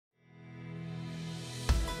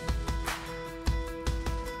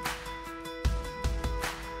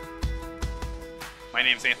My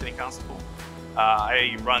name is Anthony Constable.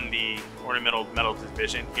 I run the ornamental metal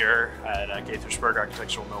division here at Gaithersburg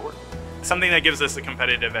Architectural Millwork. Something that gives us a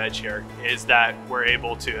competitive edge here is that we're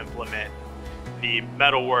able to implement the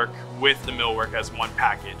metalwork with the millwork as one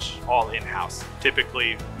package, all in-house.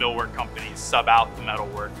 Typically, millwork companies sub out the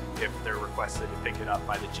metalwork if they're requested to pick it up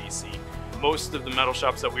by the GC. Most of the metal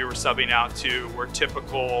shops that we were subbing out to were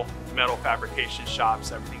typical metal fabrication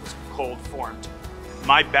shops. Everything was cold formed.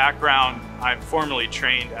 My background, I'm formally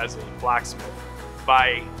trained as a blacksmith.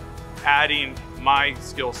 By adding my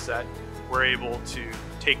skill set, we're able to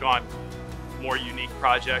take on more unique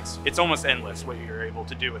projects. It's almost endless what you're able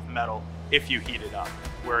to do with metal if you heat it up.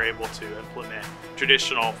 We're able to implement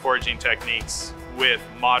traditional forging techniques with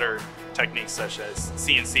modern techniques such as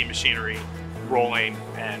CNC machinery, rolling,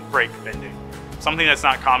 and brake bending. Something that's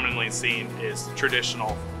not commonly seen is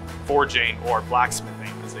traditional forging or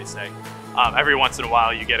blacksmithing, as they say. Every once in a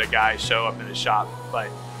while you get a guy show up in a shop, but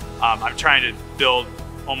I'm trying to build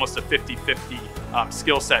almost a 50-50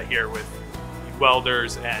 skill set here with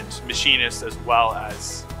welders and machinists as well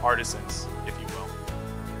as artisans, if you will.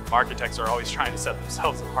 Architects are always trying to set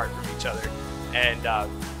themselves apart from each other and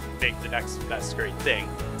make the next best great thing.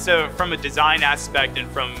 So from a design aspect and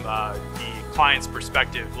from the client's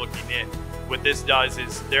perspective looking in, what this does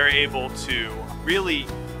is they're able to really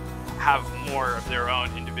have more of their own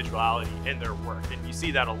individuality in their work. And you see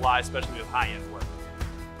that a lot, especially with high-end work.